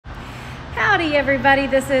Howdy everybody,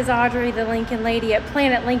 this is Audrey, the Lincoln Lady at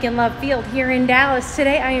Planet Lincoln Love Field here in Dallas.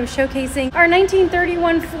 Today I am showcasing our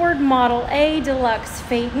 1931 Ford Model A Deluxe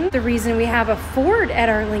Phaeton. The reason we have a Ford at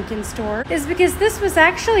our Lincoln store is because this was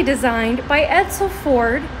actually designed by Edsel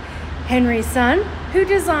Ford, Henry's son, who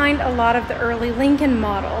designed a lot of the early Lincoln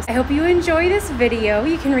models. I hope you enjoy this video.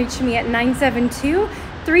 You can reach me at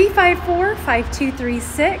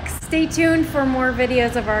 972-354-5236. Stay tuned for more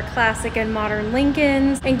videos of our classic and modern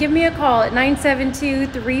Lincolns, and give me a call at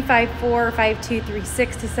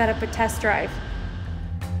 972-354-5236 to set up a test drive.